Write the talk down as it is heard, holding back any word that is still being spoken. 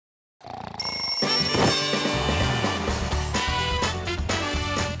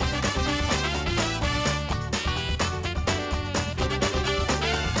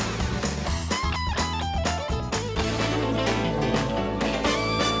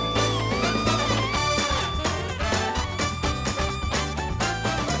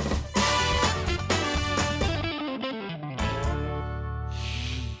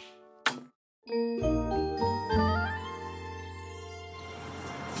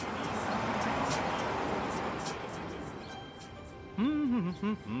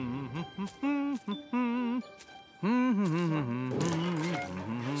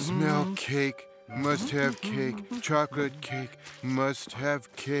Smell cake, must have cake. Chocolate cake, must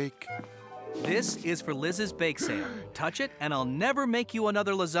have cake. This is for Liz's bake sale. Touch it, and I'll never make you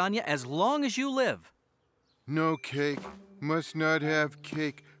another lasagna as long as you live. No cake, must not have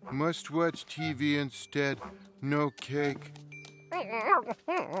cake. Must watch TV instead. No cake.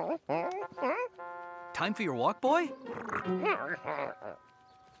 Time for your walk, boy?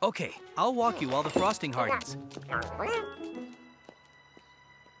 Okay, I'll walk you while the frosting hardens.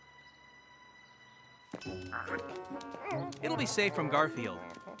 It'll be safe from Garfield,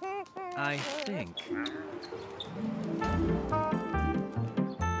 I think.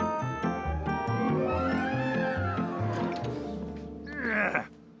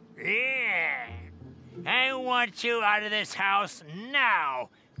 Yeah. I want you out of this house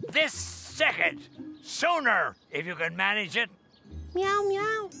now. This second. Sooner, if you can manage it. Meow,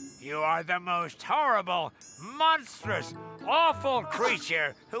 meow. You are the most horrible, monstrous, awful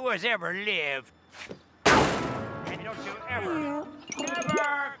creature who has ever lived. And don't you ever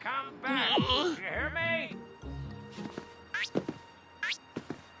come back. You hear me?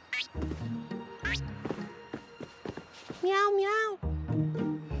 Meow, meow.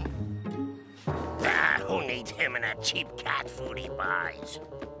 Who needs him and that cheap cat food he buys?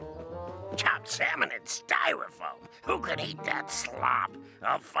 Chopped salmon in styrofoam. Who could eat that slop?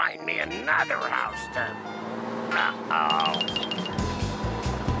 I'll find me another house to... Uh-oh.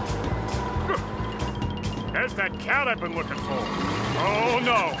 There's that cat I've been looking for. Oh,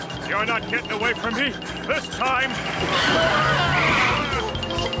 no. You're not getting away from me this time.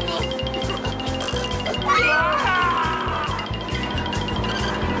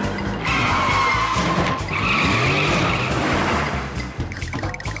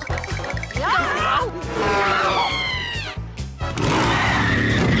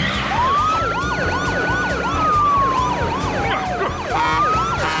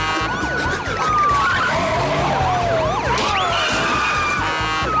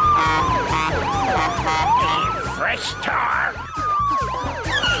 Star.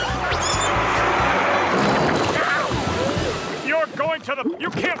 You're going to the... You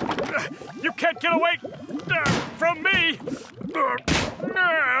can't get away from me.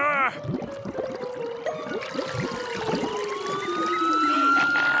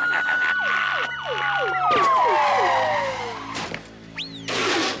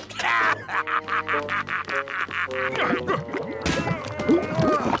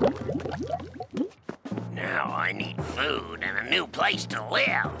 Now I need food and a new place to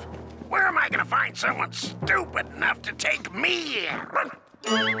live. Where am I going to find someone stupid enough to take me in?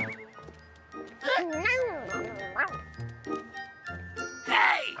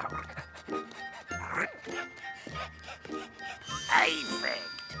 Hey!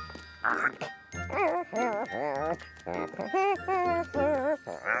 Perfect.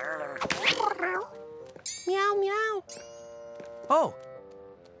 Meow, meow. Oh.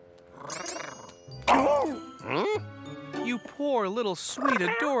 You poor little sweet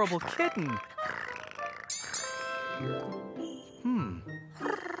adorable kitten.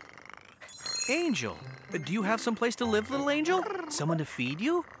 Angel, do you have some place to live, little angel? Someone to feed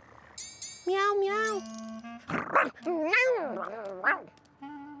you? Meow, meow.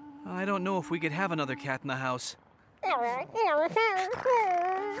 I don't know if we could have another cat in the house.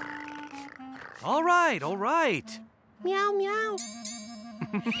 All right, all right. Meow, meow.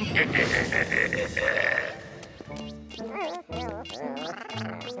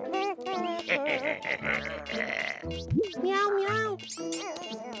 Meow, meow.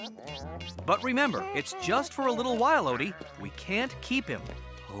 But remember, it's just for a little while, Odie. We can't keep him.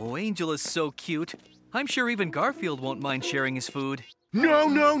 Oh, Angel is so cute. I'm sure even Garfield won't mind sharing his food. No,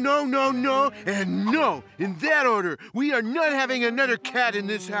 no, no, no, no, and no. In that order, we are not having another cat in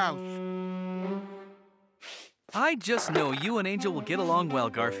this house. I just know you and Angel will get along well,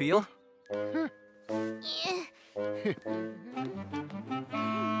 Garfield.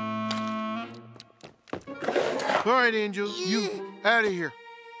 All right, Angel, you out of here.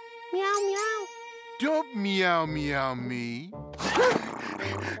 Meow, meow. Don't meow, meow me.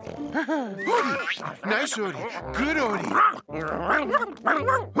 Nice, Odie. Good, Odie.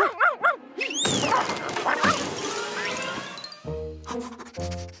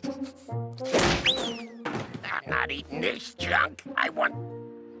 I'm not eating this junk. I want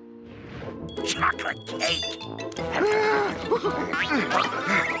chocolate cake.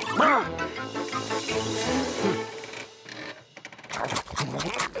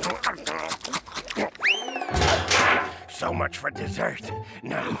 So much for dessert.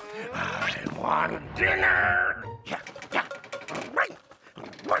 Now, I want dinner.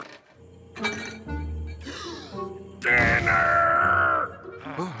 Dinner!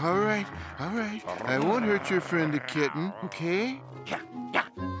 Oh, all right, all right. I won't hurt your friend the kitten, okay? Yeah.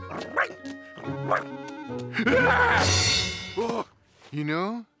 Oh, you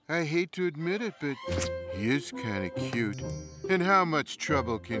know, I hate to admit it, but he is kind of cute. And how much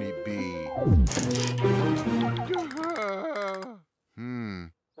trouble can he be?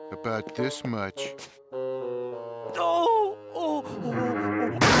 About this much. Oh!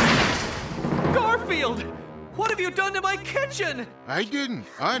 Garfield! What have you done to my kitchen? I didn't,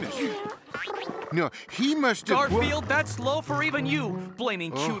 honest. No, he must have... Garfield, that's low for even you,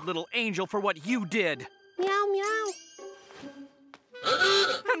 blaming cute little Angel for what you did. Meow, meow.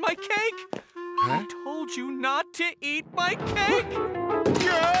 And my cake? Huh? I told you not to eat my cake!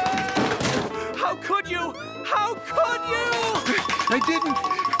 How could you? How could you? I didn't!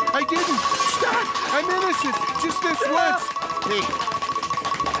 Stop! I'm innocent! Just this once! Hey,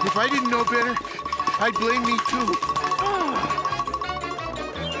 if I didn't know better, I'd blame me too.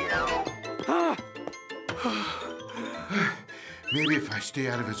 Maybe if I stay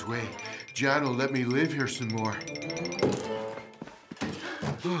out of his way, John will let me live here some more.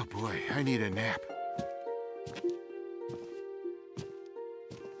 Oh boy, I need a nap.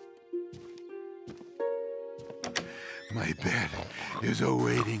 My bed is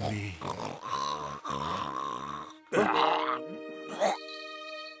awaiting me.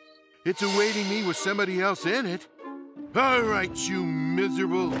 It's awaiting me with somebody else in it. All right, you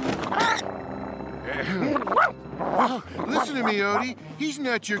miserable. Oh, listen to me, Odie. He's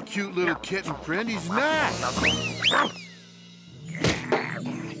not your cute little kitten friend. He's not.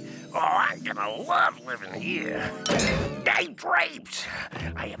 Oh, I'm gonna love living here. Hey, drapes!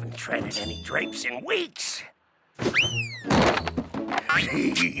 I haven't treaded any drapes in weeks.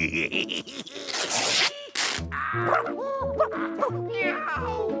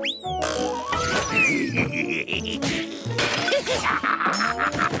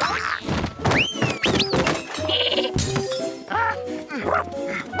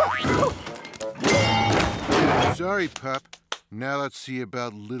 Sorry, pup. Now let's see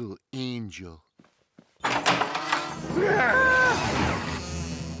about little Angel.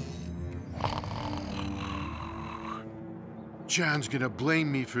 John's gonna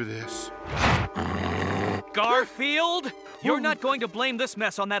blame me for this. Garfield, you're not going to blame this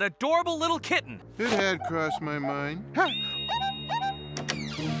mess on that adorable little kitten. It had crossed my mind. Ouch!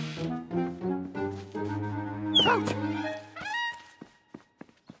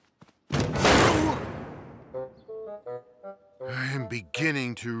 I am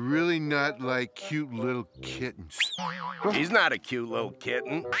beginning to really not like cute little kittens. He's not a cute little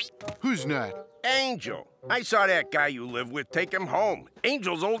kitten. Who's not? Angel. I saw that guy you live with take him home.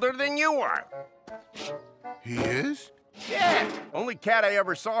 Angel's older than you are. He is? Yeah, only cat I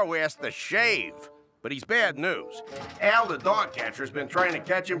ever saw who has to shave. But he's bad news. Al, the dog catcher's been trying to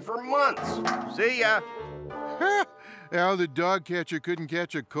catch him for months. See ya. Al, the dog catcher, couldn't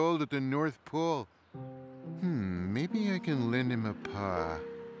catch a cold at the North Pole. Maybe I can lend him a paw.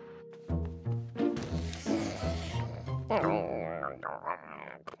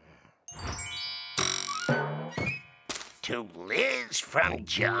 To Liz from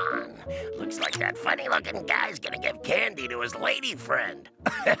John. Looks like that funny-looking guy's gonna give candy to his lady friend.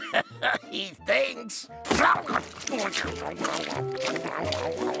 He thinks.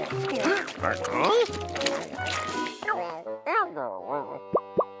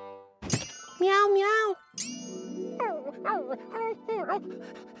 Meow, meow.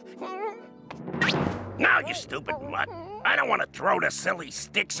 Now, you stupid mutt. I don't want to throw the silly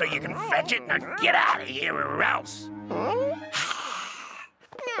stick so you can fetch it. Now get out of here or else.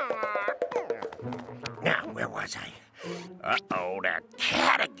 Now, where was I? Uh-oh, that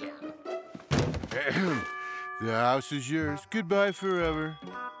cat again. The house is yours. Goodbye forever.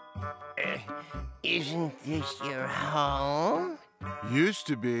 Isn't this your home? Used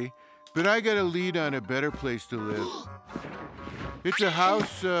to be, but I got a lead on a better place to live. It's a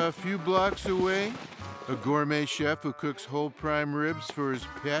house a few blocks away. A gourmet chef who cooks whole prime ribs for his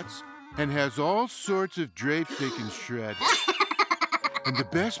pets and has all sorts of drapes they can shred. And the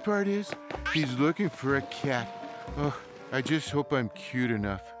best part is, he's looking for a cat. Oh, I just hope I'm cute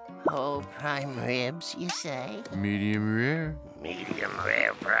enough. Whole prime ribs, you say? Medium rare. Medium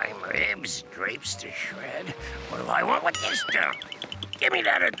rare prime ribs, drapes to shred. What do I want with this stuff? Give me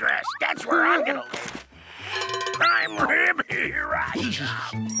that address. That's where I'm gonna live. Prime rib, here I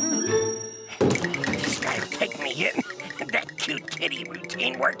come. This guy'll take me in. That cute kitty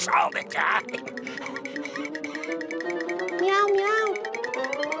routine works all the time. Meow, meow.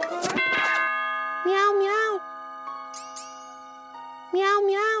 Meow, meow. Meow,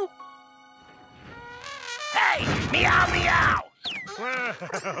 meow.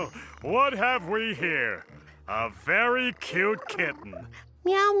 What have we here? A very cute kitten.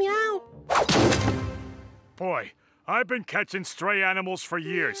 Meow, meow. Boy, I've been catching stray animals for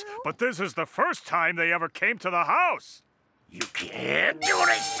years, but this is the first time they ever came to the house. You can't do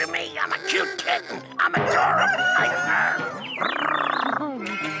this to me. I'm a cute kitten. I'm adorable.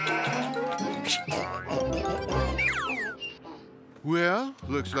 Well,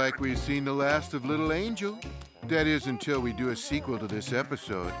 looks like we've seen the last of Little Angel. That is, until we do a sequel to this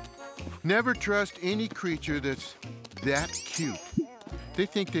episode. Never trust any creature that's that cute. They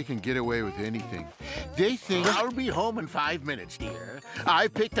think they can get away with anything. They think... I'll be home in 5 minutes, dear. I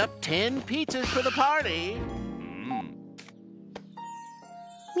picked up 10 pizzas for the party.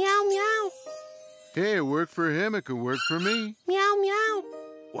 Meow, meow. Hey, it worked for him, it could work for me. Meow, meow.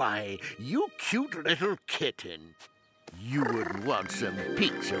 Why, you cute little kitten. You wouldn't want some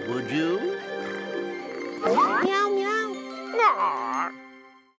pizza, would you? Meow, meow.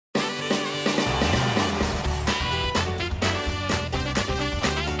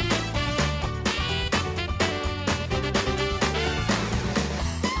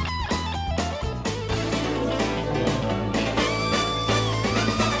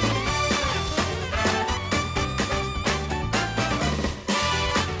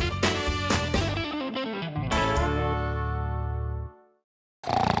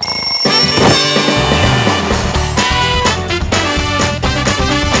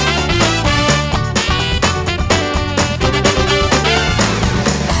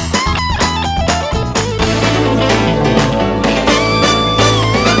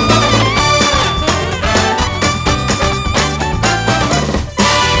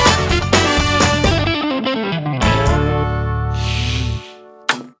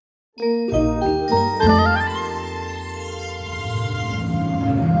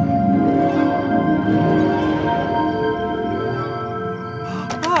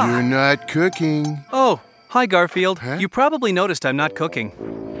 You're not cooking. Oh, hi, Garfield. Huh? You probably noticed I'm not cooking.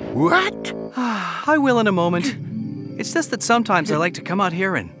 What? I will in a moment. It's just that sometimes I like to come out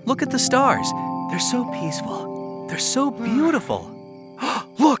here and look at the stars. They're so peaceful. They're so beautiful.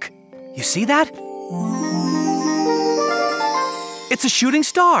 Look! You see that? It's a shooting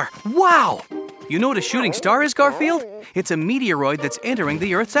star! Wow! You know what a shooting star is, Garfield? It's a meteoroid that's entering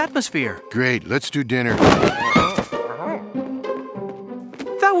the Earth's atmosphere. Great, let's do dinner.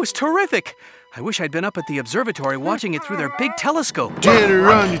 That was terrific! I wish I'd been up at the observatory watching it through their big telescope.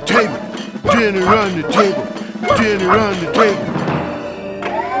 Dinner on the table. Dinner on the table. Dinner on the table.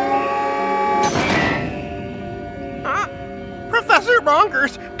 Professor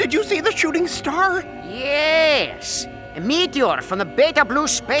Bonkers, did you see the shooting star? Yes, a meteor from the Beta Blue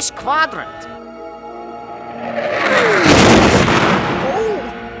Space Quadrant.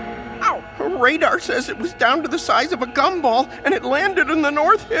 Radar says it was down to the size of a gumball and it landed in the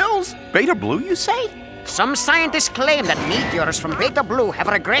North Hills. Beta Blue, you say? Some scientists claim that meteors from Beta Blue have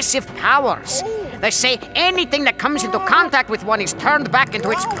regressive powers. They say anything that comes into contact with one is turned back into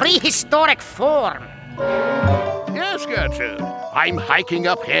its prehistoric form. Yes, Gertrude. I'm hiking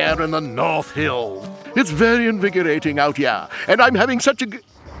up here in the North Hills. It's very invigorating out here, and I'm having such a good...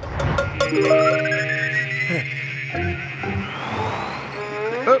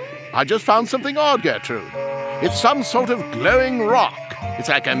 I just found something odd, Gertrude. It's some sort of glowing rock. It's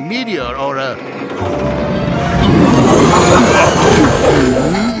like a meteor or a...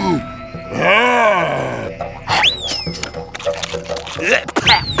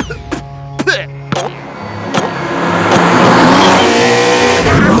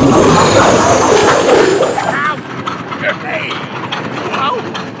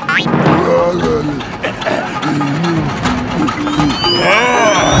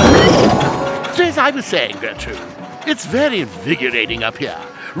 As I was saying, Gertrude, it's very invigorating up here.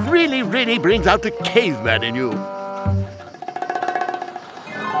 Really, really brings out the caveman in you.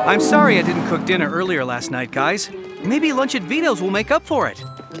 I'm sorry I didn't cook dinner earlier last night, guys. Maybe lunch at Vito's will make up for it.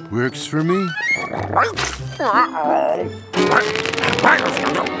 Works for me.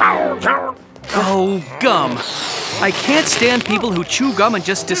 Oh, gum. I can't stand people who chew gum and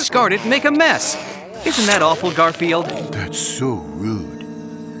just discard it and make a mess. Isn't that awful, Garfield? That's so rude.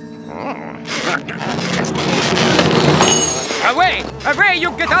 Away! Away,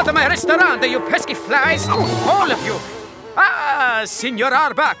 you get out of my restaurant, you pesky flies! All of you! Ah, Signor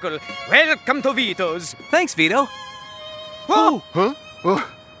Arbuckle, welcome to Vito's. Thanks, Vito. Oh! Huh?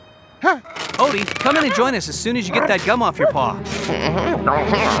 Oh. Huh. Odie, come in and join us as soon as you get that gum off your paw.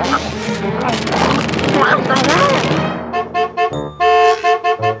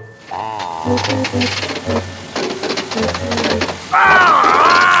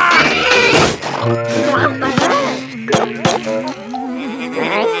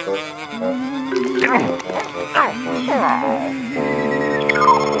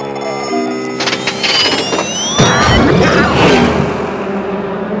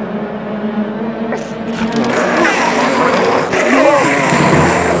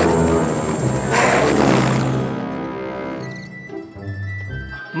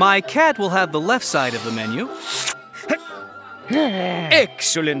 My cat will have the left side of the menu.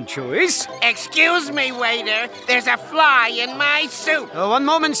 Excellent choice. Excuse me, waiter. There's a fly in my soup. One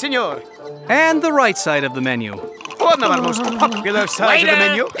moment, senor. And the right side of the menu. One of our most popular sides of the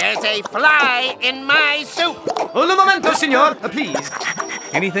menu. There's a fly in my soup. Un momento, senor, please.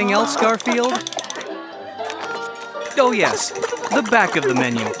 Anything else, Garfield? Oh, yes. The back of the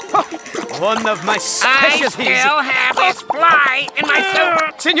menu. One of my I specialties. still have this fly in my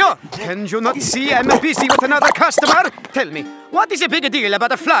soup. Senor, can you not see I'm busy with another customer? Tell me, what is a big deal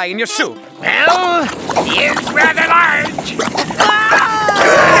about a fly in your soup? Well, it's rather large.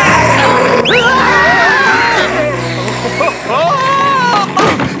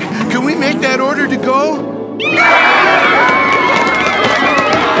 Can we make that order to go? Hey!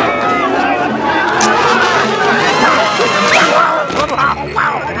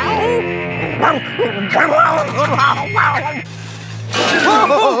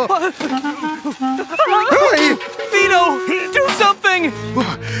 Vito, do something!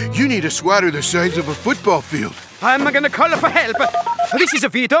 You need a swatter the size of a football field. I'm gonna call for help. This is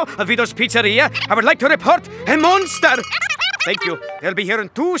Vito, Vito's Pizzeria. I would like to report a monster. Thank you. They'll be here in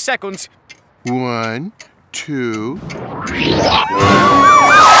 2 seconds. 1, 2.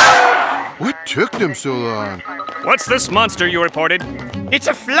 What took them so long? What's this monster you reported? It's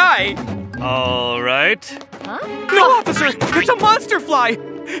a fly. All right. No, officer! It's a monster fly!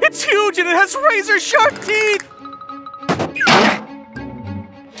 It's huge and it has razor-sharp teeth!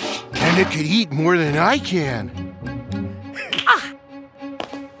 And it could eat more than I can.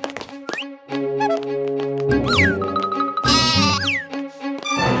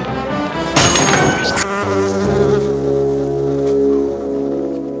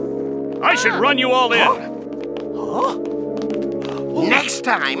 I should run you all in. Next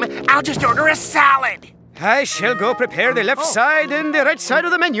time, I'll just order a salad. I shall go prepare the left side and the right side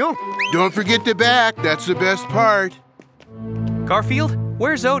of the menu. Don't forget the back. That's the best part. Garfield,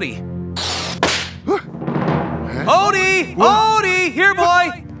 where's Odie? Odie! Odie! Here,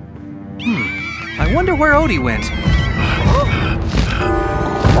 boy! I wonder where Odie went.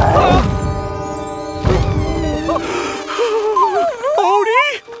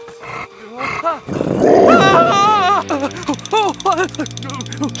 Odie?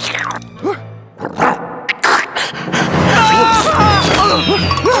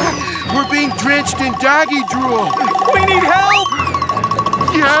 We're being drenched in doggy drool. We need help!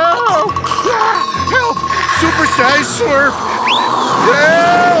 Help! Help! Supersized slurp!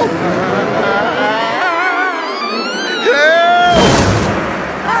 Help!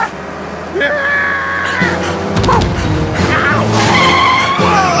 Help!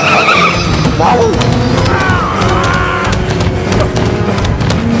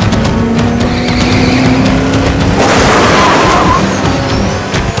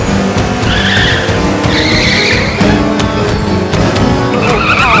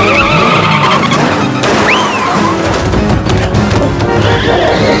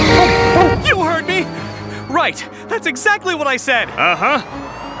 You heard me! Right, that's exactly what I said! Uh-huh.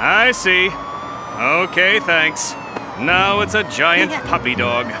 I see. Okay, thanks. Now it's a giant puppy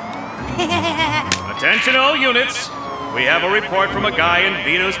dog. Attention all units. We have a report from a guy in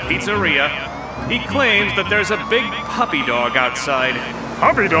Vito's Pizzeria. He claims that there's a big puppy dog outside.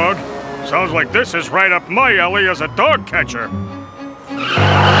 Puppy dog? Sounds like this is right up my alley as a dog catcher.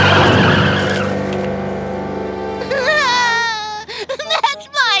 That's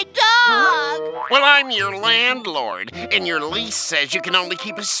my dog! Well, I'm your landlord, and your lease says you can only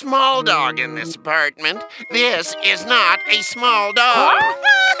keep a small dog in this apartment. This is not a small dog.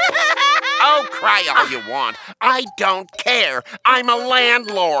 Oh, cry all you want. I don't care. I'm a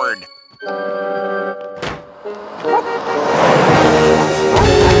landlord.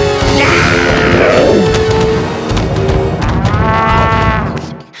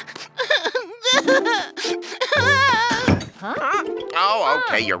 Oh,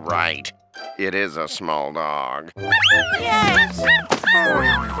 okay, you're right. It is a small dog. Yes!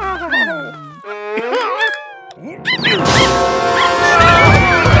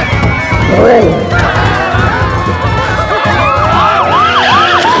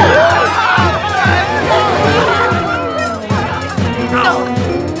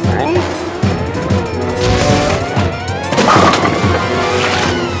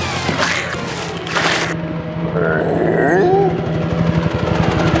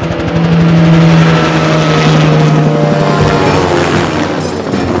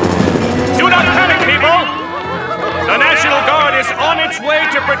 Do not panic, people! The National Guard is on its way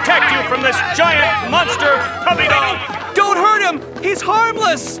to protect you from this giant monster puppy dog! Don't hurt him! He's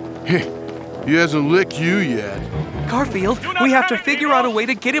harmless! He hasn't licked you yet. Garfield, we have to figure out a way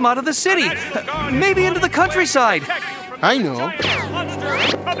to get him out of the city. Maybe into the countryside. I know.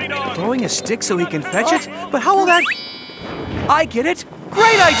 Throwing a stick so he can fetch it? But how will that... I get it.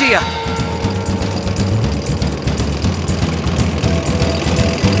 Great idea.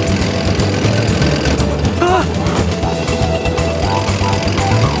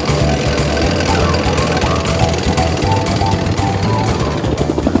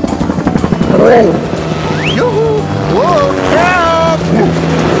 Yoo-hoo! Whoa! Help!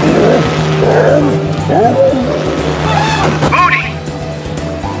 Booty!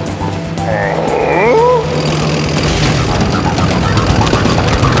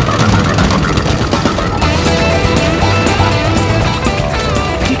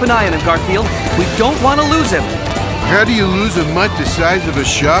 Keep an eye on him, Garfield. We don't want to lose him. How do you lose a mutt the size of a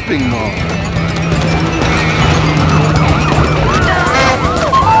shopping mall?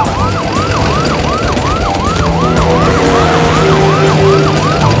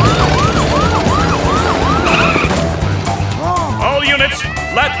 All units,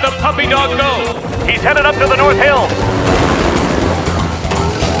 let the puppy dog go. He's headed up to the North Hill.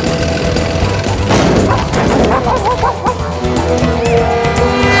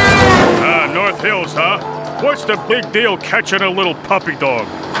 North Hills, huh? What's the big deal catching a little puppy dog?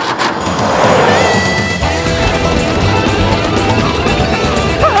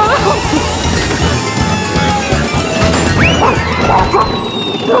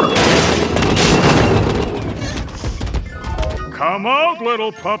 Come out,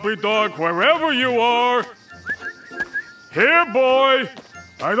 little puppy dog, wherever you are. Here, boy.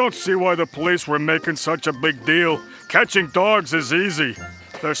 I don't see why the police were making such a big deal. Catching dogs is easy.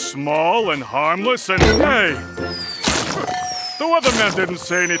 They're small and harmless and hey! The weatherman didn't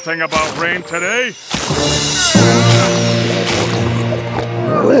say anything about rain today.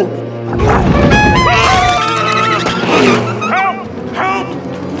 Help! Help!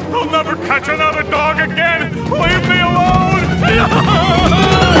 I'll never catch another dog again! Leave me alone!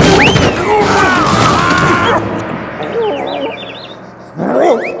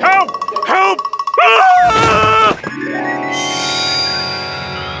 Help! Help! Ah!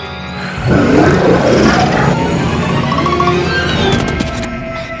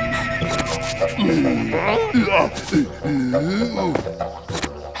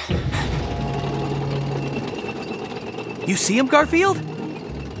 You see him, Garfield?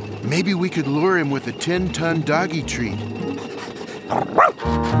 Maybe we could lure him with a 10-ton doggy treat.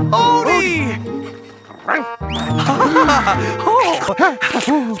 Odie!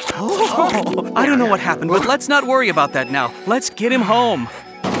 I don't know what happened, but let's not worry about that now. Let's get him home.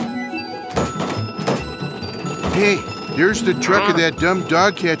 Hey, there's the truck of that dumb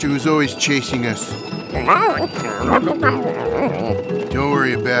dog catcher who's always chasing us. Don't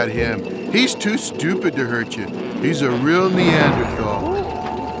worry about him. He's too stupid to hurt you. He's a real Neanderthal.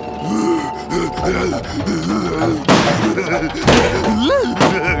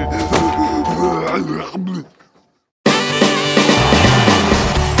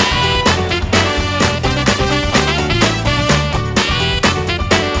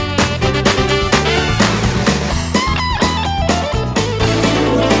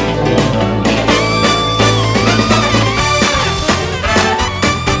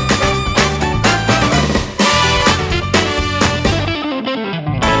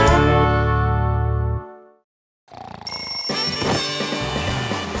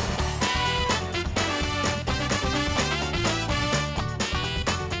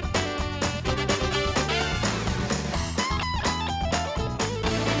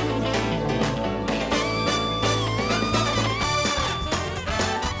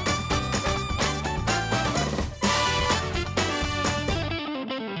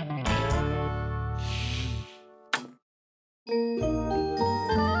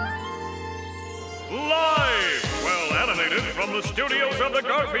 From the studios of the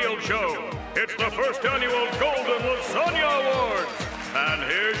Garfield Show, it's the first annual Golden Lasagna Awards. And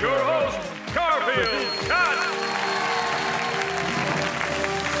here's your host, Garfield Cat.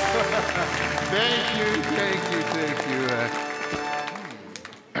 Thank you.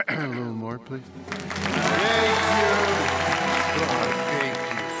 A little more, please. Thank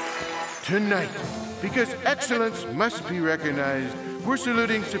you. Tonight, because excellence must be recognized, we're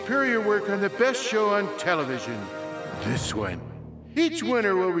saluting superior work on the best show on television. This one. Each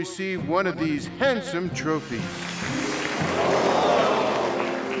winner will receive one of these handsome trophies.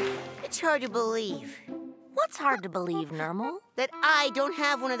 It's hard to believe. What's hard to believe, Normal? That I don't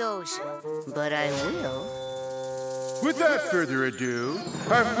have one of those. But I will. Without further ado,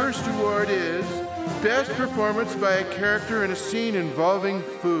 our first award is Best Performance by a Character in a Scene Involving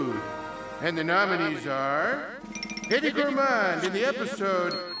Food. And the nominees are Eddie Gourmand in the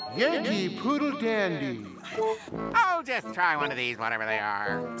episode Yankee Poodle Dandy. I'll just try one of these, whatever they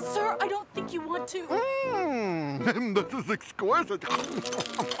are. Sir, I don't think you want to. This is exquisite.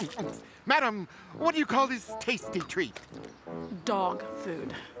 Madam, what do you call this tasty treat? Dog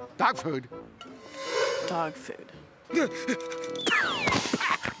food. Dog food? Dog food.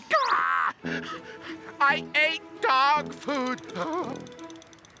 I ate dog food.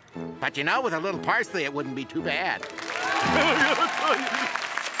 But you know, with a little parsley, it wouldn't be too bad.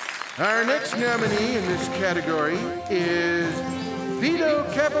 Our next nominee in this category is Vito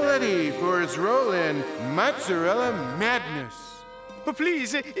Capoletti for his role in Mozzarella Madness. Oh,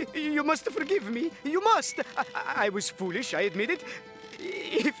 please, you must forgive me. You must. I was foolish, I admit it.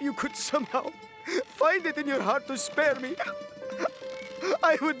 If you could somehow find it in your heart to spare me,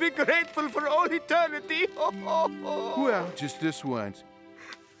 I would be grateful for all eternity. Well, just this once.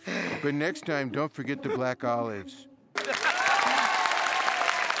 But next time, don't forget the black olives.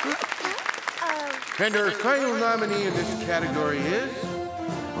 And our final nominee in this category is...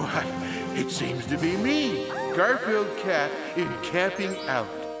 Why, it seems to be me, Garfield Cat in Camping Out.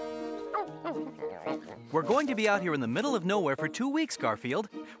 We're going to be out here in the middle of nowhere for 2 weeks, Garfield.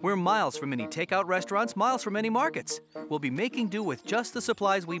 We're miles from any takeout restaurants, miles from any markets. We'll be making do with just the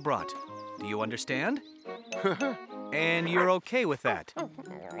supplies we brought. Do you understand? And you're okay with that?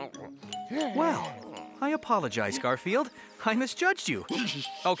 Well, I apologize, Garfield. I misjudged you.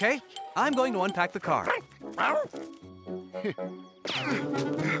 Okay, I'm going to unpack the car.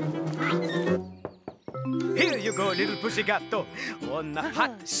 Here you go, little pussygatto. One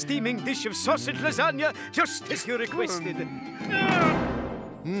hot, steaming dish of sausage lasagna, just as you requested.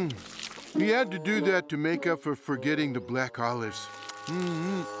 He had to do that to make up for forgetting the black olives.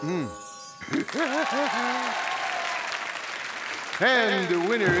 And the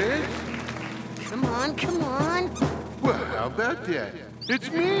winner is... Come on, come on. Well, how about that? It's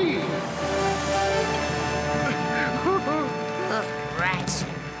me! Rats.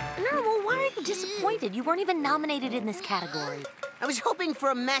 Normal, why are you disappointed? You weren't even nominated in this category. I was hoping for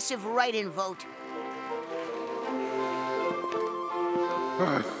a massive write-in vote.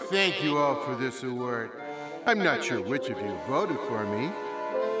 Oh, thank you all for this award. I'm not sure which of you voted for me.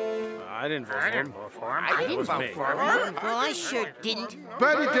 I didn't vote for him. I didn't vote for him. Well, I sure didn't.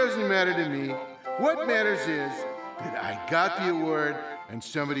 But it doesn't matter to me. What matters is that I got the award and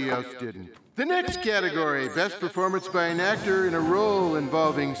somebody else didn't. The next category, Best Performance by an Actor in a Role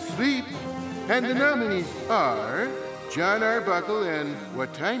Involving Sleep. And the nominees are John Arbuckle and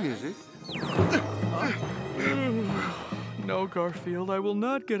What Time Is It? No, Garfield, I will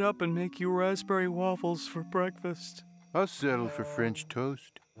not get up and make you raspberry waffles for breakfast. I'll settle for French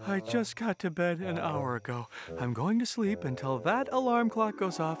toast. I just got to bed an hour ago. I'm going to sleep until that alarm clock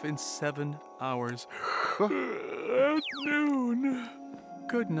goes off in 7 hours. At noon.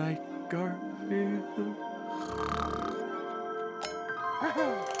 Good night, Garfield.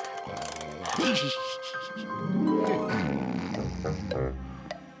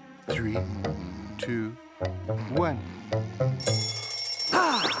 3, 2, 1.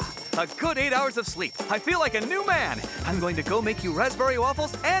 A good 8 hours of sleep. I feel like a new man. I'm going to go make you raspberry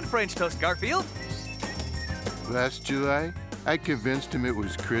waffles and French toast, Garfield. Last July, I convinced him it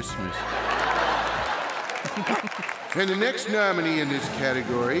was Christmas. And the next nominee in this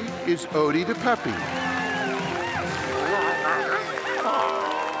category is Odie the puppy.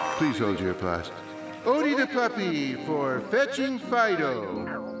 Please hold your applause. Odie the puppy for Fetching Fido.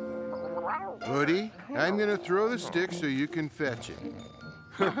 Odie, I'm gonna throw the stick so you can fetch it.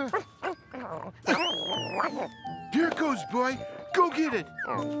 Here it goes, boy. Go get it.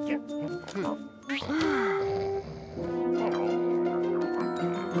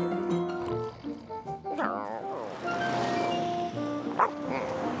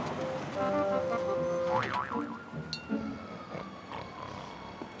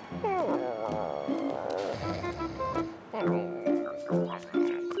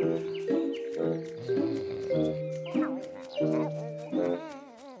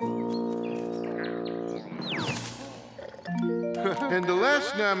 And the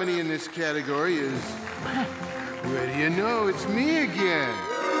last nominee in this category is... What do you know? It's me again.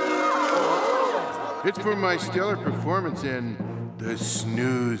 It's for my stellar performance in The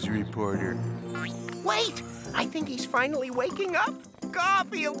Snooze Reporter. Wait! I think he's finally waking up.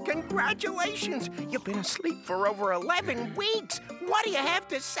 Garfield, congratulations! You've been asleep for over 11 weeks. What do you have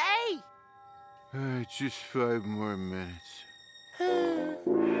to say? Just 5 more minutes.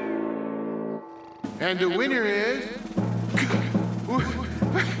 And the winner is... What?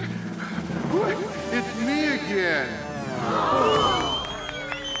 It's me again.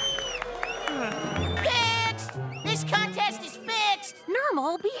 contest is fixed!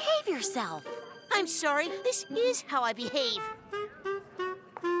 Normal, behave yourself. I'm sorry, this is how I behave.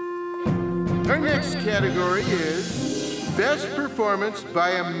 Our next category is Best Performance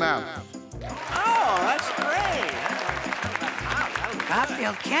by a Mouse. Oh, that's great.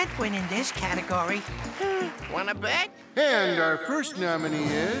 Garfield can't win in this category. Wanna bet? And our first nominee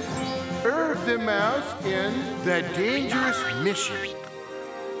is Irv the Mouse in The Dangerous Mission.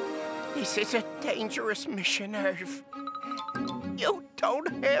 This is a dangerous mission, Irv. You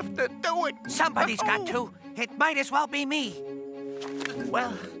don't have to do it. Somebody's got to. It might as well be me.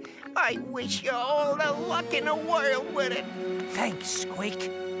 Well, I wish you all the luck in the world with it. Thanks, Squeak.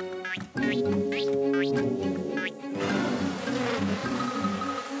 We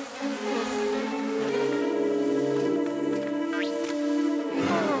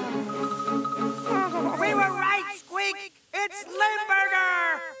were right, Squeak. It's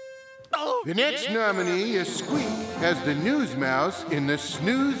Limburger. The next nominee is Squeak as the News Mouse in The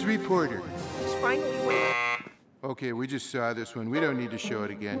Snooze Reporter. He's finally winning. Okay, we just saw this one. We don't need to show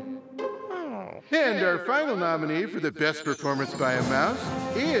it again. And our final nominee for the Best Performance by a Mouse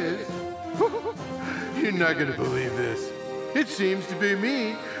is... You're not going to believe this. It seems to be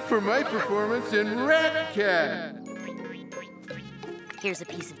me for my performance in Rat Cat. Here's a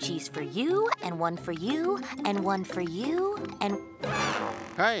piece of cheese for you, and one for you, and one for you, and...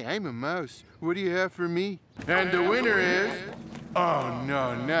 Hi, I'm a mouse. What do you have for me? And the winner is... Oh,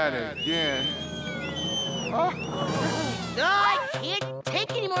 no, not again. Oh, I can't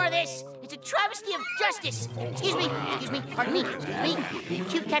take any more of this. It's a travesty of justice. Excuse me, pardon me,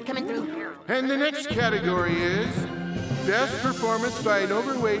 Cute cat coming through. And the next category is Best Performance by an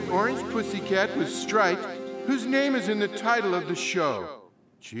Overweight Orange Pussycat with Stripes, whose name is in the title of the show.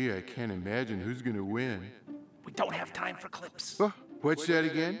 Gee, I can't imagine who's gonna win. We don't have time for clips. Oh, what's that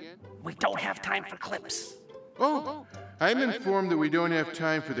again? We don't have time for clips. Oh, I'm informed that we don't have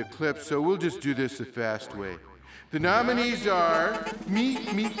time for the clips, so we'll just do this the fast way. The nominees are me,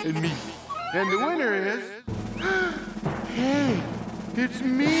 and me. And the winner is... Hey, it's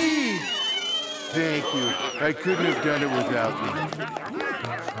me! Thank you. I couldn't have done it without you.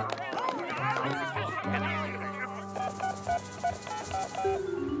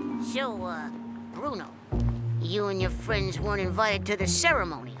 So, Bruno, you and your friends weren't invited to the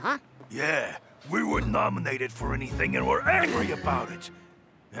ceremony, huh? Yeah, we weren't nominated for anything and we're angry about it.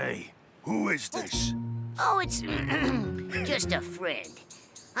 Hey, who is this? Oh, it's just a friend.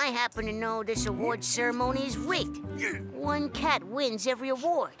 I happen to know this award ceremony is rigged. One cat wins every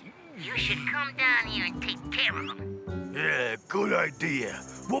award. You should come down here and take care of him. Yeah, good idea.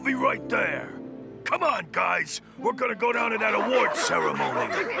 We'll be right there. Come on, guys. We're gonna go down to that award ceremony.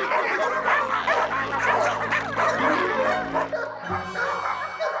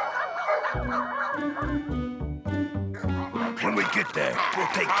 When we get there, we'll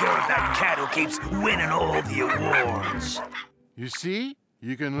take care of that cat who keeps winning all the awards. You see?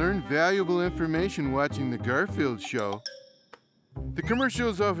 You can learn valuable information watching the Garfield Show. The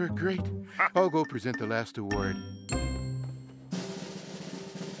commercial's over. Great. I'll go present the last award.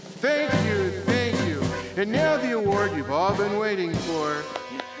 Thank you. And now the award you've all been waiting for.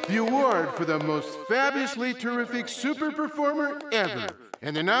 The award for the most fabulously terrific super performer ever.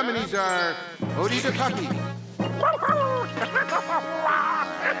 And the nominees are Odie the Puppy.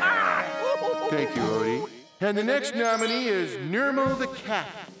 Thank you, Odie. And the next nominee is Nermal the Cat.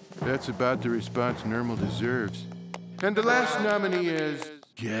 That's about the response Nermal deserves. And the last nominee is...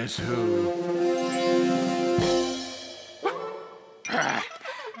 Guess who?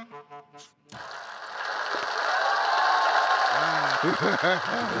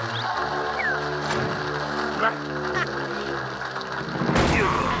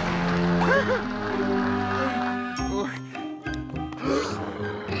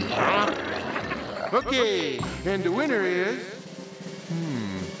 Okay, and the winner is...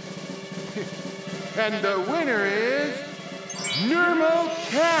 And the winner is... Nermal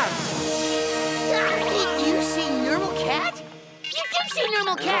Cat! Did you say Nermal Cat? You did say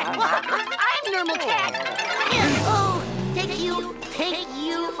Nermal Cat! Well, I'm Nermal Cat! Oh, thank you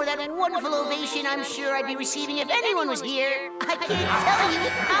for that wonderful ovation I'm sure I'd be receiving if anyone was here. I can't tell you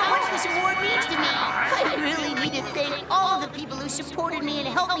how much this award means to me. I really need to thank all the people who supported me and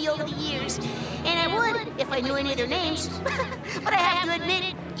helped me over the years. And I would if I knew any of their names. But I have to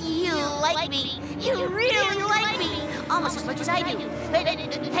admit, you like me. You really like me. Almost as much as I do.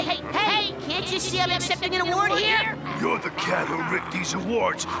 Hey, can't you see I'm accepting an award here? You're the cat who rigged these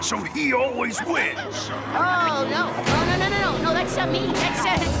awards, so he always wins. Oh, no, that's not me. That's, no.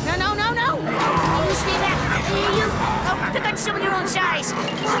 You see that? You pick on some of your own size.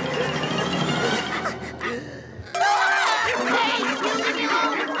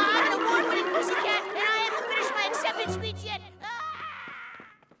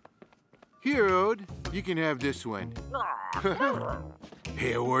 Here, Ode, you can have this one.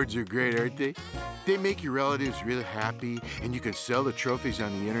 Hey, awards are great, aren't they? They make your relatives real happy, and you can sell the trophies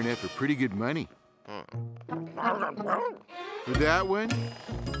on the internet for pretty good money. For that one,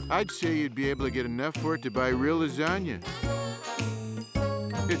 I'd say you'd be able to get enough for it to buy real lasagna.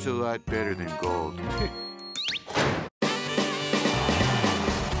 It's a lot better than gold.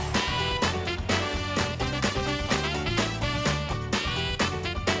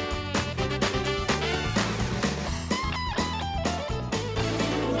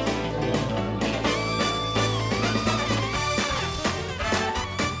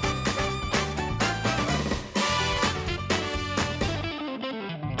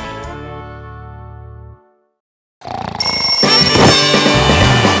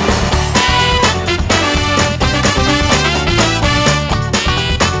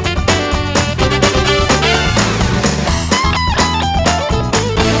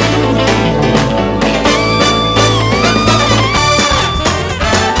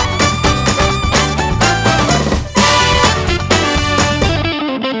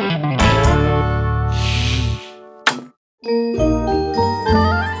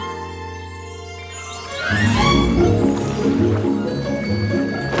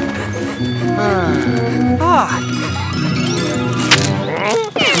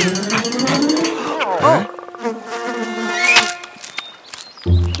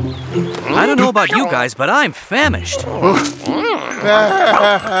 I don't know about you guys, but I'm famished.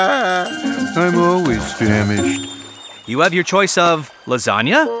 I'm always famished. You have your choice of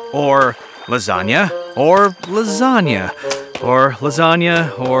lasagna, or lasagna, or lasagna, or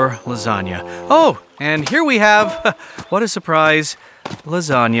lasagna, or lasagna. Oh, and here we have, what a surprise,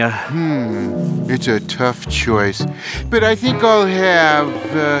 lasagna. It's a tough choice, but I think I'll have,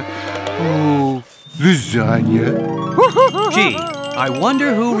 lasagna. Gee, I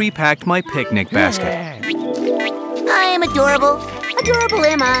wonder who repacked my picnic basket. I am adorable. Adorable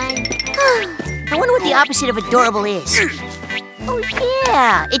am I? I wonder what the opposite of adorable is. Oh,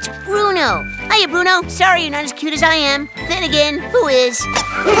 yeah, it's Bruno. Hiya, Bruno. Sorry you're not as cute as I am. Then again, who is?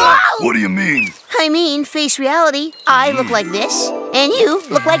 Whoa! What do you mean? I mean, face reality. I look like this, and you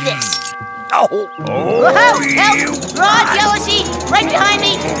look like this. Oh! Whoa, help! Raw jealousy! Right behind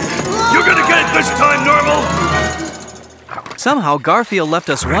me! Whoa! You're gonna get it this time, Normal! Somehow, Garfield left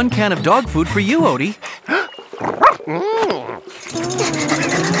us one can of dog food for you, Odie.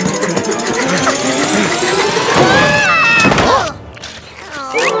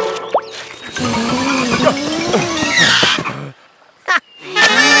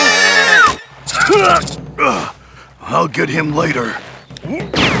 I'll get him later.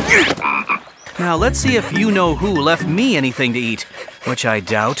 Now, let's see if you know who left me anything to eat, which I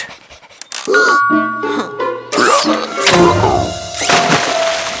doubt.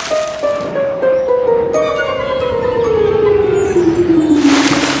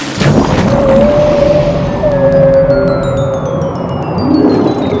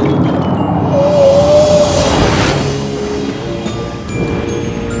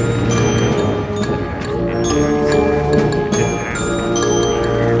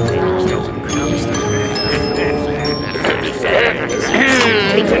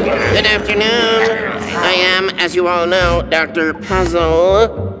 Good afternoon. I am, as you all know, Dr.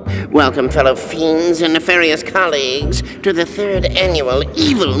 Puzzle. Welcome, fellow fiends and nefarious colleagues, to the 3rd annual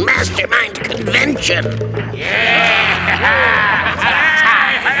Evil Mastermind Convention.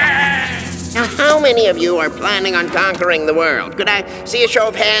 Now, how many of you are planning on conquering the world? Could I see a show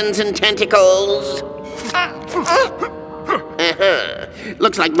of hands and tentacles?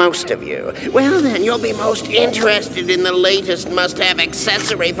 Looks like most of you. Well, then, you'll be most interested in the latest must-have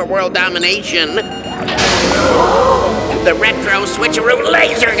accessory for world domination. The retro switcheroo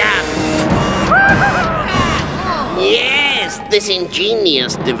laser gun! Yes, this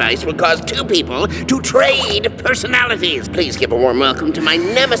ingenious device will cause 2 people to trade personalities. Please give a warm welcome to my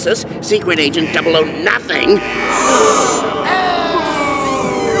nemesis, Secret Agent 009.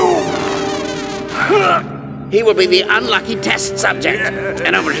 He will be the unlucky test subject.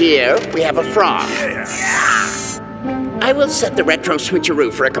 And over here, we have a frog. I will set the retro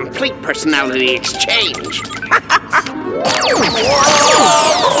switcheroo for a complete personality exchange.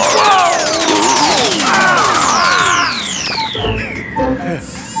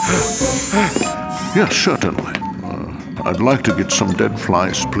 Yes, certainly. I'd like to get some dead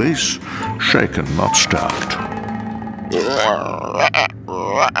flies, please. Shaken, not stirred.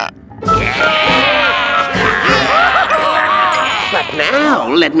 But now,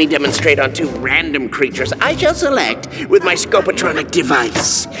 let me demonstrate on 2 random creatures I shall select with my scopotronic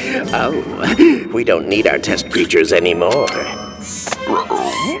device. Oh, we don't need our test creatures anymore.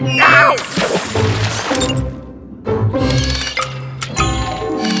 Ow!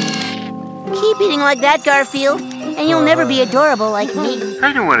 eating like that, Garfield. And you'll never be adorable like me.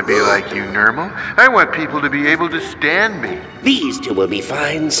 I don't want to be like you, Normal. I want people to be able to stand me. These two will be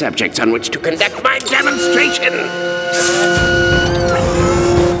fine subjects on which to conduct my demonstration.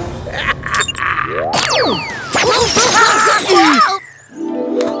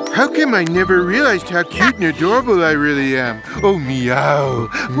 How come I never realized how cute and adorable I really am? Oh, meow.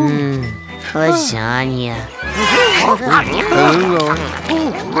 Lasagna. Hello.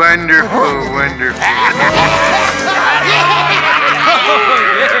 Wonderful, wonderful.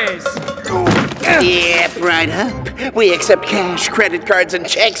 Yep, right up. We accept cash, credit cards, and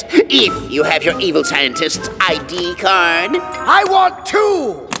checks if you have your evil scientist's ID card. I want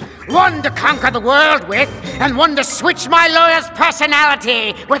two! One to conquer the world with, and one to switch my lawyer's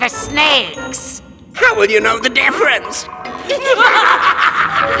personality with a snake's. How will you know the difference?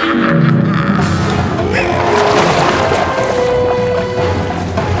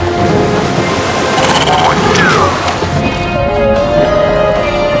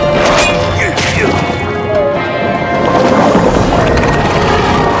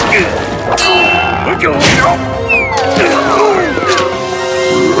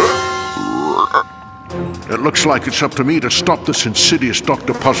 It looks like it's up to me to stop this insidious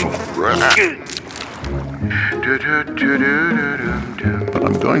Dr. Puzzle. But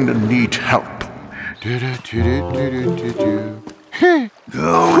I'm going to need help.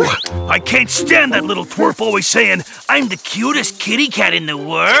 Oh, I can't stand that little twerp always saying, I'm the cutest kitty cat in the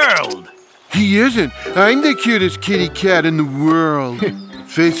world. He isn't. I'm the cutest kitty cat in the world.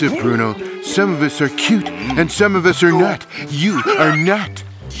 Face it, Bruno. Some of us are cute, and some of us are not. You are not.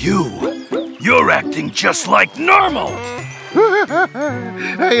 You're acting just like Normal.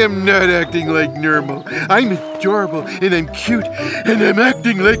 I am not acting like Normal. I'm adorable, and I'm cute, and I'm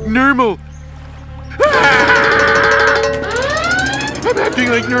acting like Normal. I'm acting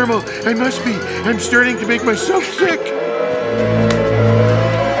like Normal. I must be. I'm starting to make myself sick.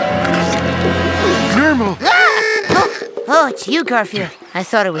 Normal. Oh, it's you, Garfield. I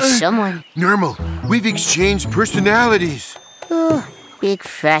thought it was someone. Normal. We've exchanged personalities. Oh, big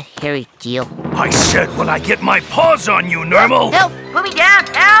fat hairy deal. I said when I get my paws on you, Normal. Help! Put me down!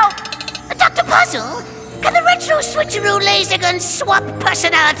 Help! Dr. Puzzle, can the retro switcheroo laser gun swap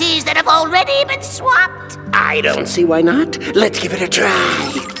personalities that have already been swapped? I don't see why not. Let's give it a try.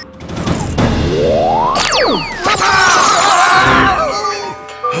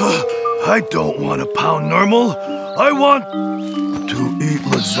 I don't want to pound Normal. I want to eat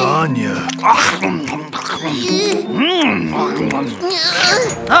lasagna.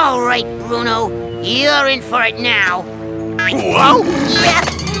 All right, Bruno. You're in for it now. Whoa!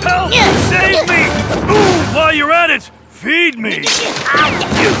 Help! Save me! Ooh, while you're at it, feed me!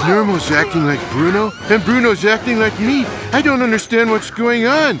 Normal's acting like Bruno, and Bruno's acting like me. I don't understand what's going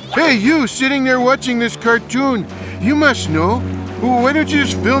on. Hey, you sitting there watching this cartoon. You must know. Why don't you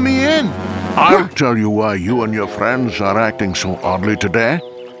just fill me in? I'll tell you why you and your friends are acting so oddly today.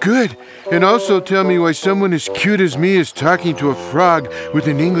 Good. And also tell me why someone as cute as me is talking to a frog with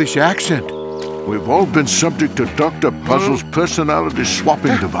an English accent. We've all been subject to Dr. Puzzle's personality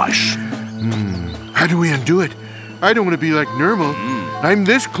swapping device. How do we undo it? I don't want to be like Normal. I'm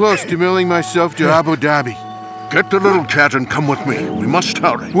this close to mailing myself to Abu Dhabi. Get the little cat and come with me. We must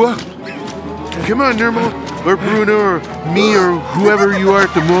hurry. What? Come on, Normal. Or Bruno, or me, or whoever you are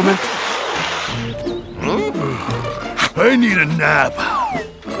at the moment. I need a nap.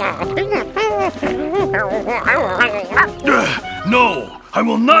 No, I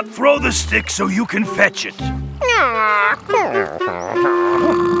will not throw the stick so you can fetch it.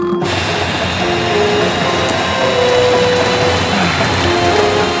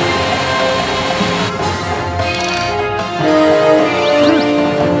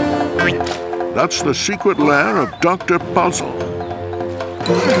 That's the secret lair of Dr. Puzzle.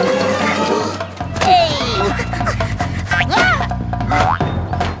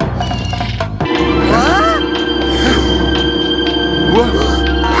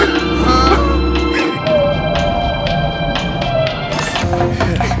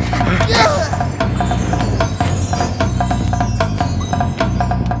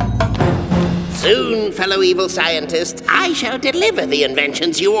 Soon, fellow evil scientists, I shall deliver the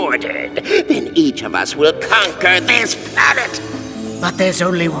inventions you ordered. Then each of us will conquer this planet. But there's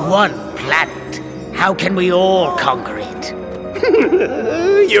only one planet. How can we all conquer it?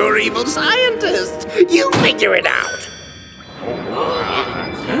 You're evil scientists. You figure it out.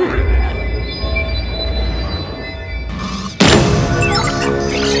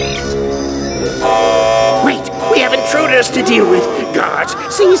 Wait, we have intruders to deal with. Guards,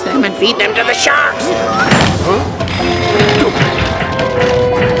 seize them and feed them to the sharks.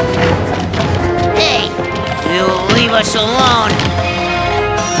 us alone.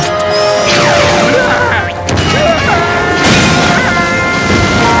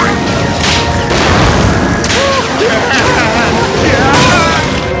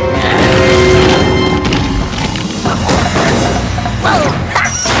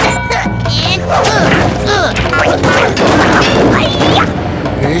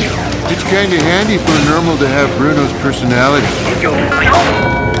 Hey, it's kind of handy for Normal to have Bruno's personality.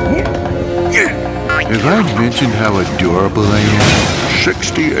 Have I mentioned how adorable I am?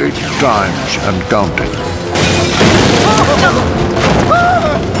 68 times and counting.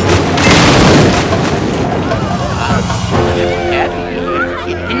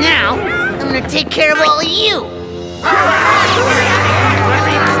 And now, I'm gonna take care of all of you.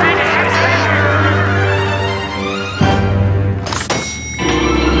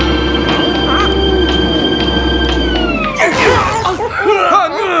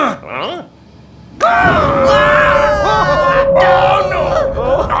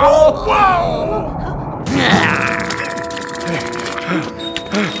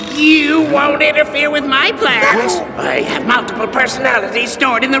 You won't interfere with my plans. I have multiple personalities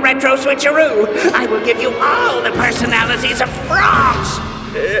stored in the retro switcheroo. I will give you all the personalities of frogs.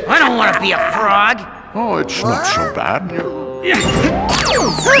 I don't want to be a frog. Oh, it's not so bad.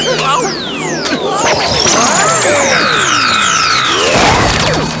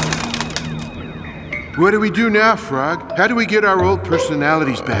 What do we do now, Frog? How do we get our old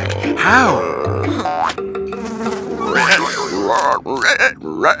personalities back? How?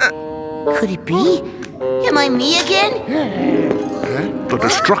 Could it be? Am I me again? The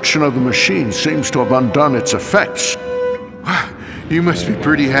destruction of the machine seems to have undone its effects. You must be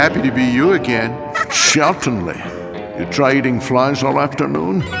pretty happy to be you again. Certainly. You try eating flies all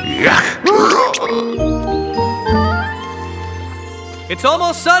afternoon? It's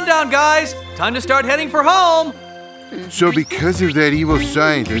almost sundown, guys. Time to start heading for home. So because of that evil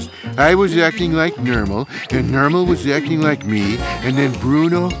scientist, I was acting like Normal, and Normal was acting like me, and then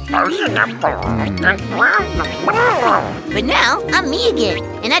Bruno... But now, I'm me again.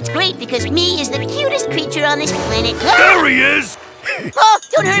 And that's great because me is the cutest creature on this planet. There he is! Oh,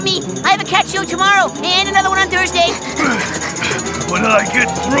 don't hurt me. I have a cat show tomorrow and another one on Thursday. When I get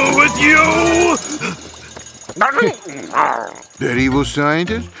through with you... That evil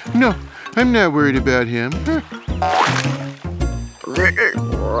scientist? No, I'm not worried about him.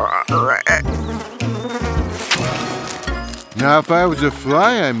 Now, if I was a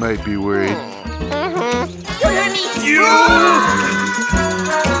fly, I might be worried. Don't hurt me.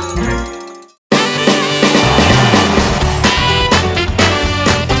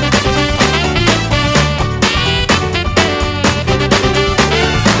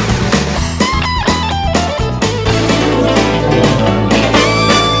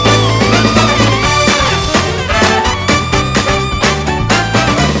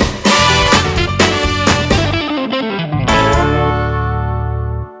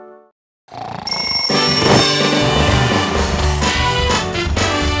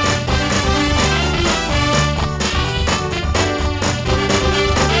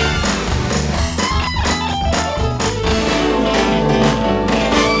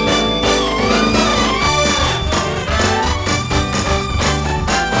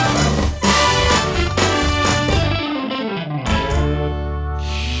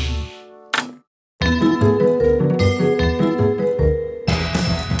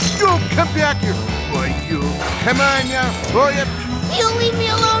 Come on now, boy up. You leave me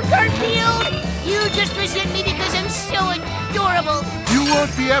alone, Garfield! You just resent me because I'm so adorable. You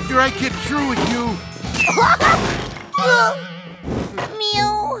won't be after I get through with you.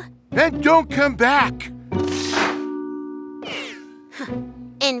 Meow. And don't come back.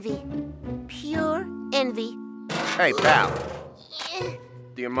 Envy. Pure envy. Hey, pal.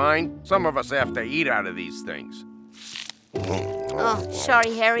 Do you mind? Some of us have to eat out of these things. Oh,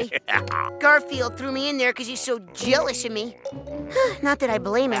 sorry, Harry. Garfield threw me in there because he's so jealous of me. Not that I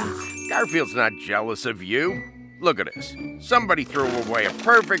blame him. Garfield's not jealous of you. Look at this. Somebody threw away a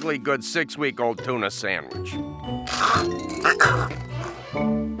perfectly good 6-week-old tuna sandwich.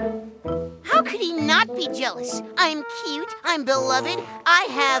 How could he not be jealous? I'm cute, I'm beloved, I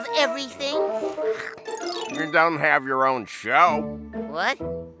have everything. You don't have your own show. What?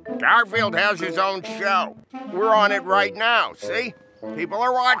 Garfield has his own show. We're on it right now, see? People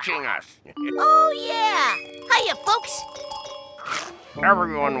are watching us. Oh, yeah. Hiya, folks.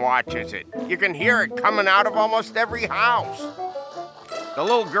 Everyone watches it. You can hear it coming out of almost every house. The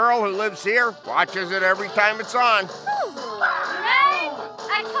little girl who lives here watches it every time it's on. Ray,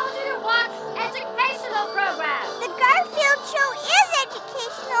 I told you to watch educational programs. The Garfield Show is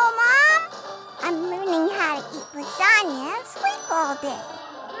educational, Mom. I'm learning how to eat lasagna. kanya and sleep all day.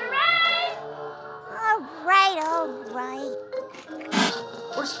 All right.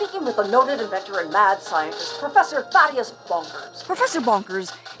 We're speaking with the noted inventor and mad scientist, Professor Thaddeus Bonkers. Professor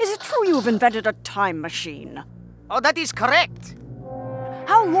Bonkers, is it true you have invented a time machine? Oh, that is correct.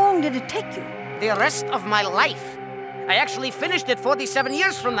 How long did it take you? The rest of my life. I actually finished it 47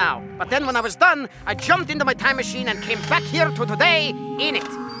 years from now. But then when I was done, I jumped into my time machine and came back here to today in it.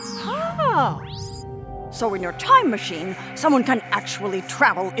 Oh. So in your time machine, someone can actually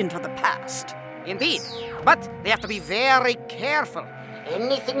travel into the past. Indeed. But they have to be very careful.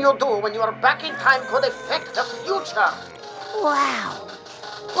 Anything you do when you are back in time could affect the future. Wow.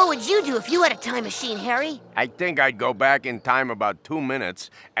 What would you do if you had a time machine, Harry? I think I'd go back in time about 2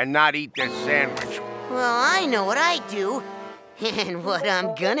 minutes and not eat this sandwich. Well, I know what I'd do. And what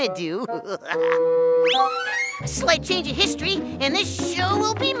I'm gonna do. A slight change of history, and this show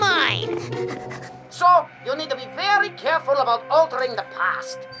will be mine. So, you need to be very careful about altering the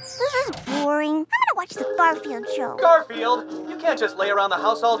past. This is boring. I'm gonna watch the Garfield Show. Garfield, you can't just lay around the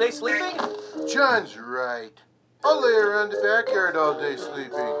house all day sleeping. John's right. I'll lay around the backyard all day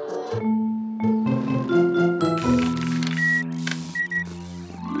sleeping.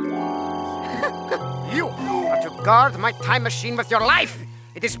 You are to guard my time machine with your life.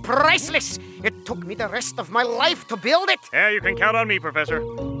 It is priceless. It took me the rest of my life to build it. Yeah, you can count on me, Professor.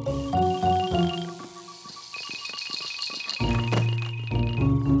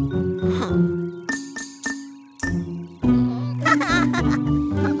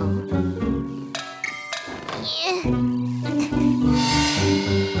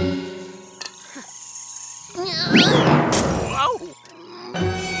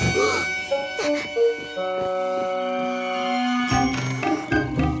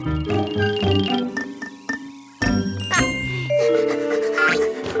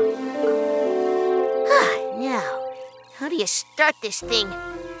 How do you start this thing?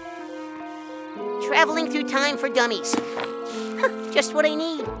 Traveling through time for dummies. Just what I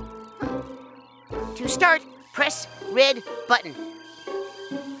need. To start, press red button.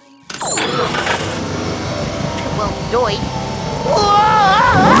 Well, doy.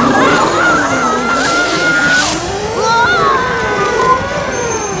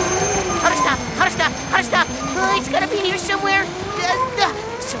 How to stop? It's gotta be in here somewhere.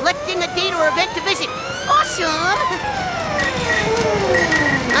 Selecting a date or event to visit. Awesome!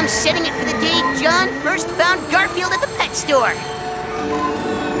 I'm setting it for the day John first found Garfield at the pet store.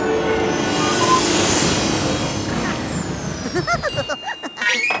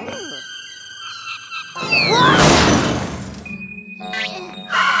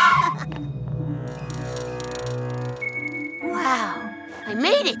 Wow, I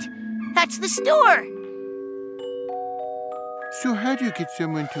made it. That's the store. So how do you get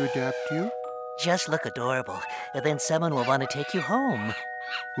someone to adopt you? Just look adorable, and then someone will want to take you home.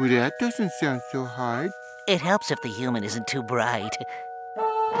 Well, that doesn't sound so hard. It helps if the human isn't too bright.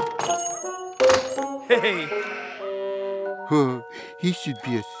 Hey! Oh, he should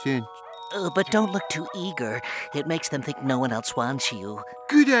be a cinch. But don't look too eager. It makes them think no one else wants you.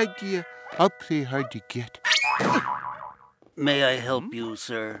 Good idea. I'll play hard to get. May I help you,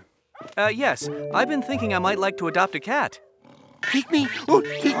 sir? Yes. I've been thinking I might like to adopt a cat. Take me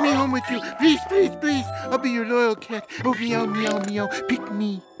home with you. Please, please, please. I'll be your loyal cat. Oh, meow, meow, meow. Pick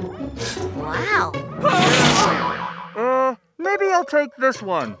me. Wow. Maybe I'll take this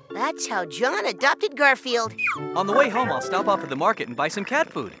one. That's how John adopted Garfield. On the way home, I'll stop off at the market and buy some cat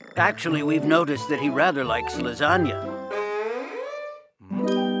food. Actually, we've noticed that he rather likes lasagna.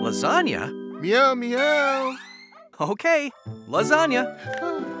 Lasagna? Meow, meow. Okay, lasagna.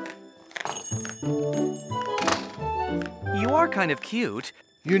 You are kind of cute.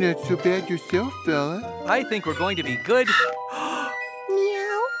 You're not so bad yourself, fella. I think we're going to be good.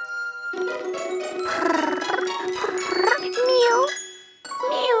 Meow. Meow.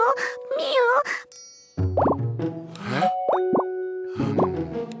 Meow. Meow. Huh?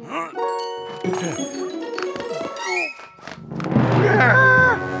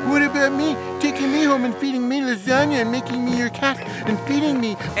 What about me? Taking me home and feeding me lasagna and making me your cat and feeding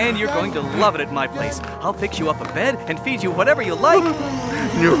me. And you're going to love it at my place. I'll fix you up a bed and feed you whatever you like.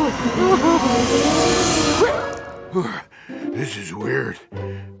 No. This is weird.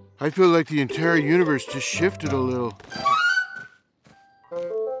 I feel like the entire universe just shifted a little.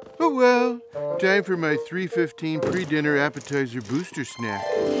 Oh well, time for my 3:15 pre-dinner appetizer booster snack.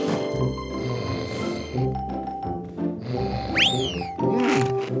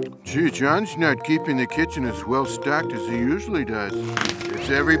 Gee, John's not keeping the kitchen as well stocked as he usually does. It's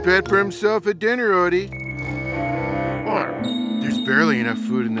every pet for himself at dinner, Odie. There's barely enough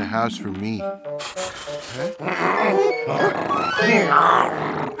food in the house for me. Huh?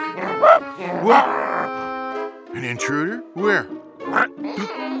 What? An intruder? Where?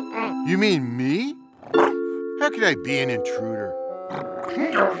 You mean me? How could I be an intruder?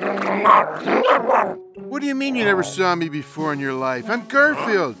 What do you mean you never saw me before in your life? I'm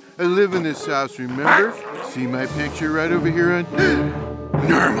Garfield. I live in this house, remember? See my picture right over here on...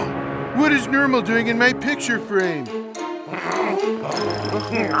 Normal. What is Normal doing in my picture frame?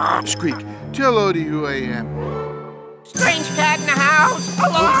 Squeak, tell Odie who I am. Strange cat in the house!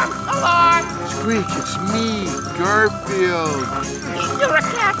 Alarm! Alarm! Squeak, it's me, Garfield. You're a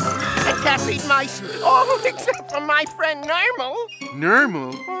cat. And cats eat mice. Oh, except for my friend Normal.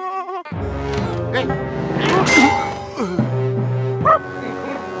 Normal? Hey.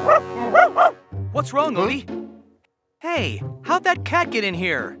 What's wrong, Odie? Hey, how'd that cat get in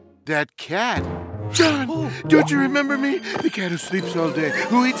here? That cat? John, don't you remember me? The cat who sleeps all day,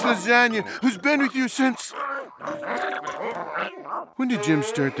 who eats lasagna, who's been with you since... When did Jim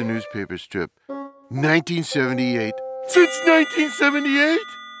start the newspaper strip? 1978. Since 1978?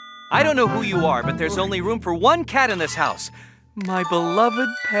 I don't know who you are, but there's only room for one cat in this house. My beloved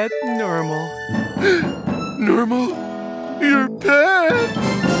pet Normal. Normal? Your pet?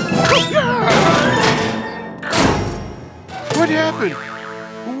 What happened?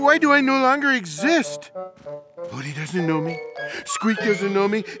 Why do I no longer exist? Odie doesn't know me. Squeak doesn't know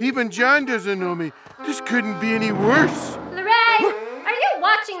me. Even John doesn't know me. This couldn't be any worse. Lorraine, are you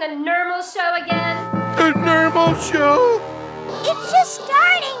watching the Normal Show again? The Normal Show? It's just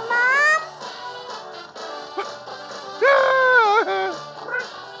starting, Mom.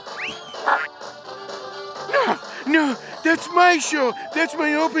 No, that's my show. That's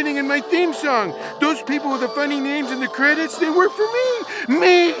my opening and my theme song. Those people with the funny names in the credits, they work for me.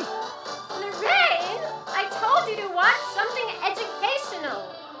 Me! Lorraine, I told you to watch something educational.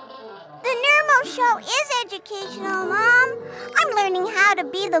 The Normal Show is educational, Mom. I'm learning how to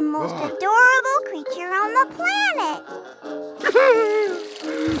be the most adorable creature on the planet.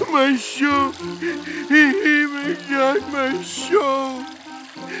 My show. He even got my show.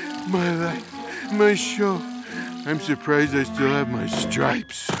 My life. My show. I'm surprised I still have my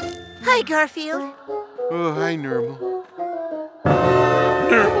stripes. Hi, Garfield. Oh, hi, Normal.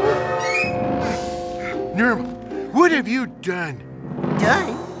 Normal, what have you done?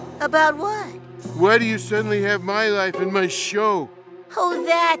 Done? About what? Why do you suddenly have my life and my show? Oh,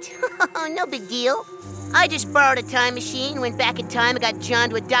 that? No big deal. I just borrowed a time machine, went back in time, and got John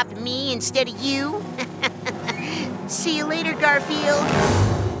to adopt me instead of you. See you later, Garfield.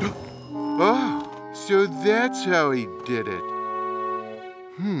 Oh, so that's how he did it.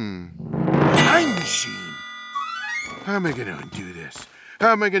 Time machine. How am I going to undo this?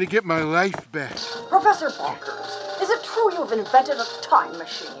 How am I going to get my life back? Professor Bonkers, is it true you've invented a time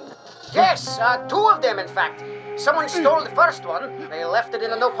machine? Yes, 2 of them, in fact. Someone stole the first one. They left it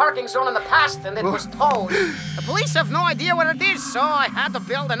in a no parking zone in the past, and it was towed. The police have no idea where it is, so I had to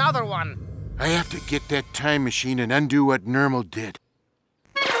build another one. I have to get that time machine and undo what Normal did.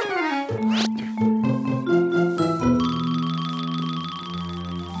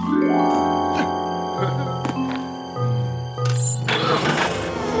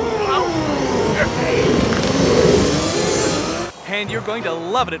 And you're going to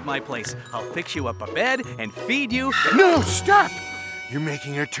love it at my place. I'll fix you up a bed and feed you. No, stop! You're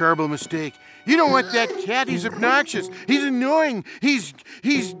making a terrible mistake. You don't want that cat. He's obnoxious. He's annoying. He's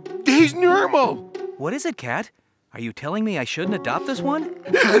Normal. What is it, Cat? Are you telling me I shouldn't adopt this one?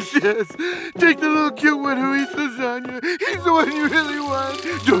 Yes. Take the little cute one who eats lasagna. He's the one you really want.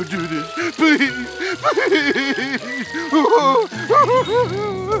 Don't do this. Please.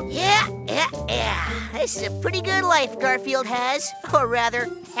 Yeah. This is a pretty good life Garfield has. Or rather,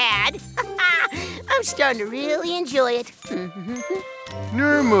 had. I'm starting to really enjoy it.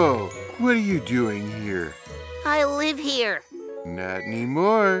 Normal, what are you doing here? I live here. Not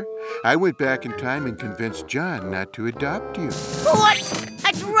anymore. I went back in time and convinced John not to adopt you. What?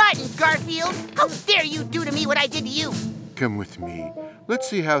 That's rotten, Garfield. How dare you do to me what I did to you? Come with me. Let's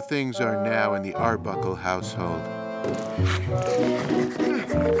see how things are now in the Arbuckle household.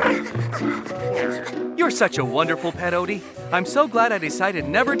 You're such a wonderful pet, Odie. I'm so glad I decided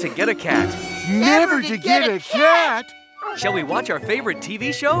never to get a cat. Never to get a cat? Shall we watch our favorite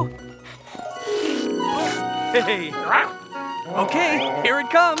TV show? Hey. Okay, here it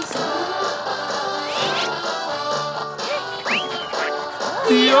comes.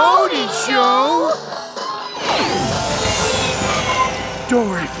 The Odie Show? Don't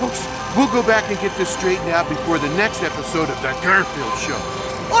worry, folks. We'll go back and get this straightened out before the next episode of The Garfield Show.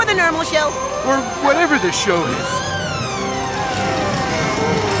 Or The Normal Show. Or whatever the show is.